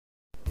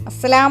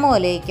അസ്സലാമു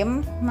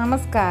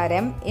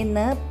നമസ്കാരം.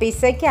 ഇന്ന്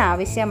പിസയ്ക്ക്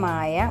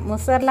ആവശ്യമായ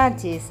മുസറല്ല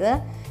ചീസ്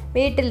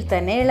വീട്ടിൽ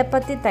തന്നെ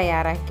എളുപ്പത്തിൽ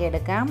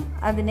തയ്യാറാക്കിയെടുക്കാം.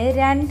 അതിന്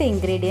 2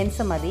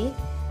 ഇൻഗ്രീഡിയൻസ് മതി.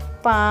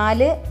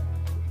 പാല്,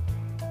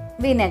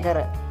 വിനെഗർ.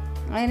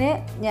 അതിന്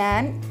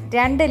ഞാൻ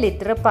 2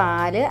 ലിറ്റർ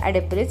പാല്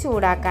അടുപ്പിൽ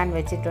ചൂടാക്കാൻ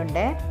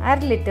വെച്ചിട്ടുണ്ട്.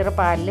 1/2 ലിറ്റർ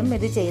പാലിലും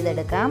ഇത്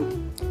ചെയ്തെടുക്കാം.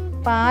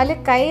 പാല്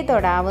കൈ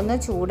തൊടാവുന്ന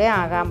ചൂടേ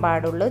ആകാൻ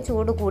പാടുള്ളൂ,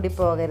 ചൂട് കൂടി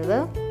പോകരുത്.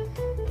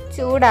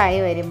 ചൂടായി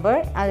വരുമ്പോൾ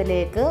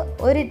അതിലേക്ക്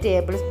 1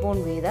 ടേബിൾ സ്പൂൺ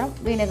വീതം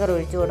വിനെഗർ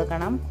ഒഴിച്ചു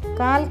കൊടുക്കണം.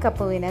 1/4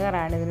 കപ്പ്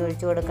വിനെഗറാണ് ഇതിന്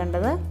ഒഴിച്ചു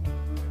കൊടുക്കേണ്ടത്.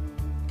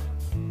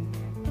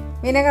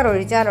 വിനെഗർ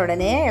ഒഴിച്ചാൽ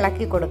ഉടനെ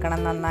ഇളക്കി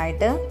കൊടുക്കണം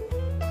നന്നായിട്ട്.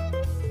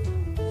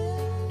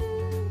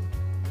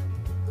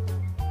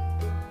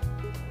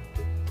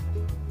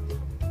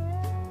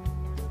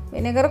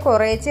 വിനെഗർ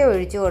കുറേശ്ശെ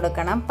ഒഴിച്ചു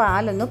കൊടുക്കണം.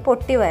 പാലൊന്ന്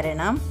പൊട്ടി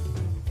വരണം.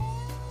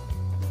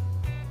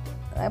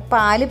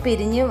 പാല്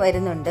പിരിഞ്ഞ്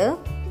വരുന്നുണ്ട്.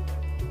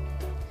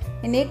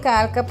 ഇനി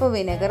 1/4 കപ്പ്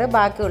വിനെഗർ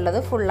ബാക്കിയുള്ളത്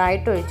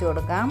ഫുള്ളായിട്ട് ഒഴിച്ചു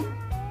കൊടുക്കാം.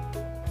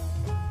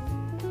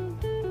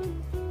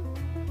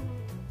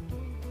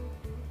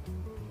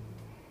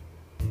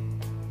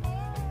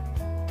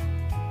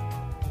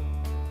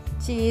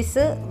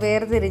 ചീസ്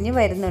വേർതിരിഞ്ഞ്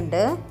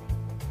വരുന്നുണ്ട്.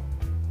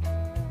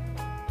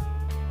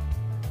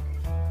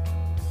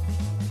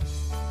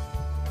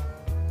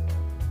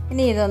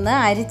 ഇനി ഇതൊന്ന്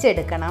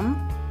അരിച്ചെടുക്കണം.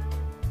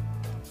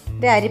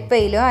 ഒരു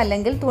അരിപ്പയിലോ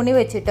അല്ലെങ്കിൽ തുണി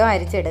വെച്ചിട്ടോ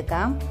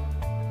അരിച്ചെടുക്കാം.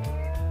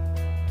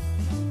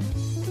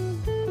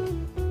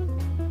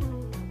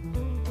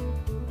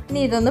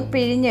 ഇനി ഇതൊന്ന്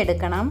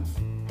പിഴിഞ്ഞെടുക്കണം.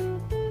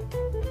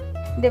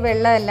 ഇതിൻ്റെ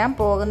വെള്ളമെല്ലാം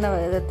പോകുന്ന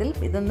വിധത്തിൽ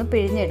ഇതൊന്ന്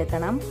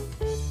പിഴിഞ്ഞെടുക്കണം.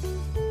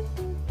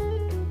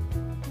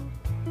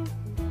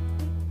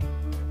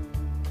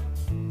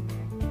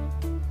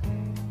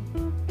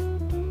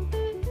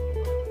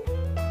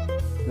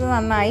 ഇത്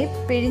നന്നായി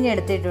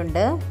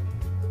പിഴിഞ്ഞെടുത്തിട്ടുണ്ട്.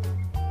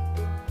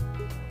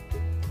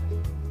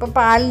 ഇപ്പോൾ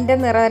പാലിൻ്റെ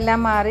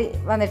നിറമെല്ലാം മാറി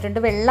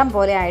വന്നിട്ടുണ്ട്, വെള്ളം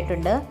പോലെ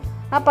ആയിട്ടുണ്ട്.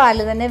 ആ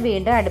പാല് തന്നെ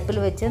വീണ്ടും അടുപ്പിൽ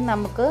വെച്ച്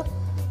നമുക്ക്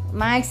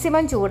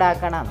മാക്സിമം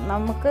ചൂടാക്കണം.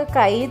 നമുക്ക്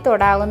കൈ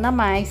തൊടാവുന്ന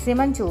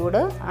മാക്സിമം ചൂട്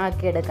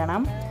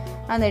ആക്കിയെടുക്കണം.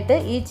 എന്നിട്ട്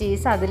ഈ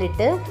ചീസ്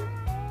അതിലിട്ട്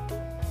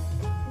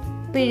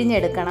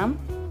പിഴിഞ്ഞെടുക്കണം.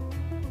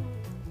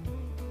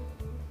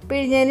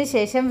 പിഴിഞ്ഞതിന്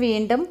ശേഷം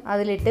വീണ്ടും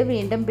അതിലിട്ട്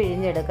വീണ്ടും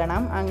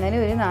പിഴിഞ്ഞെടുക്കണം. അങ്ങനെ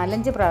ഒരു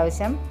 4-5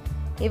 പ്രാവശ്യം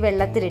ഈ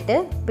വെള്ളത്തിലിട്ട്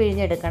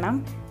പിഴിഞ്ഞെടുക്കണം.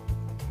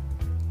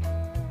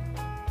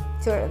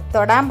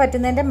 തൊടാൻ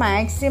പറ്റുന്നതിൻ്റെ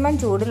മാക്സിമം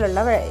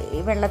ചൂടിലുള്ള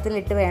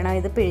വെള്ളത്തിലിട്ട് വേണം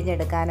ഇത്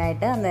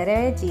പിഴിഞ്ഞെടുക്കാനായിട്ട്.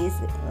 അന്നേരം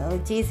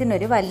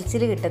ചീസിനൊരു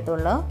വലിച്ചിൽ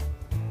കിട്ടത്തുള്ളൂ.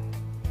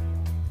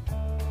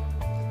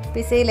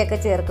 പിസയിലൊക്കെ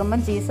ചേർക്കുമ്പം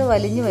ചീസ്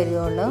വലിഞ്ഞു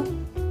വരികയുള്ളൂ.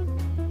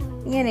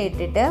 ഇങ്ങനെ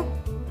ഇട്ടിട്ട്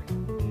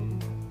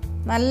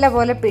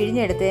നല്ലപോലെ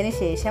പിഴിഞ്ഞെടുത്തതിന്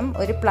ശേഷം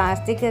ഒരു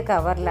പ്ലാസ്റ്റിക്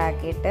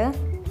കവറിലാക്കിയിട്ട്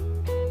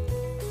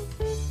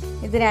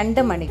ഇത്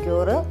 2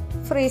 മണിക്കൂർ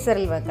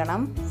ഫ്രീസറിൽ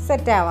വെക്കണം,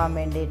 സെറ്റാവാൻ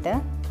വേണ്ടിയിട്ട്.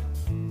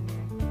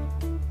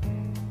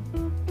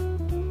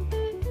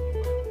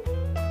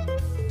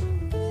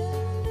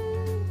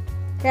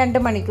 2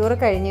 മണിക്കൂർ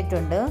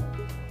കഴിഞ്ഞിട്ടുണ്ട്.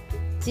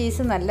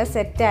 ചീസ് നല്ല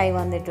സെറ്റായി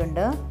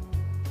വന്നിട്ടുണ്ട്.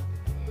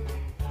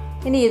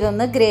 ഇനി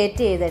ഇതൊന്ന്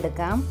ഗ്രേറ്റ്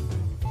ചെയ്തെടുക്കാം.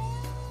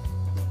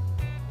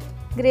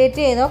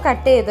 ഗ്രേറ്റ് ചെയ്തോ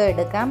കട്ട് ചെയ്തോ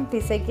എടുക്കാം.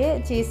 പിസയ്ക്ക്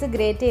ചീസ്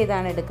ഗ്രേറ്റ്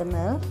ചെയ്താണ്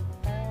എടുക്കുന്നത്.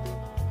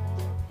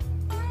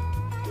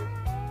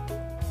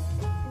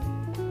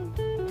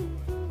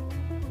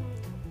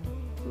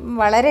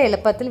 വളരെ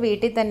എളുപ്പത്തിൽ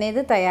വീട്ടിൽ തന്നെ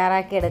ഇത്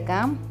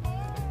തയ്യാറാക്കിയെടുക്കാം.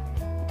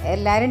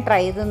 എല്ലാവരും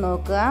ട്രൈ ചെയ്ത്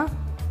നോക്കുക.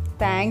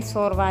 Thanks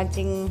for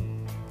watching.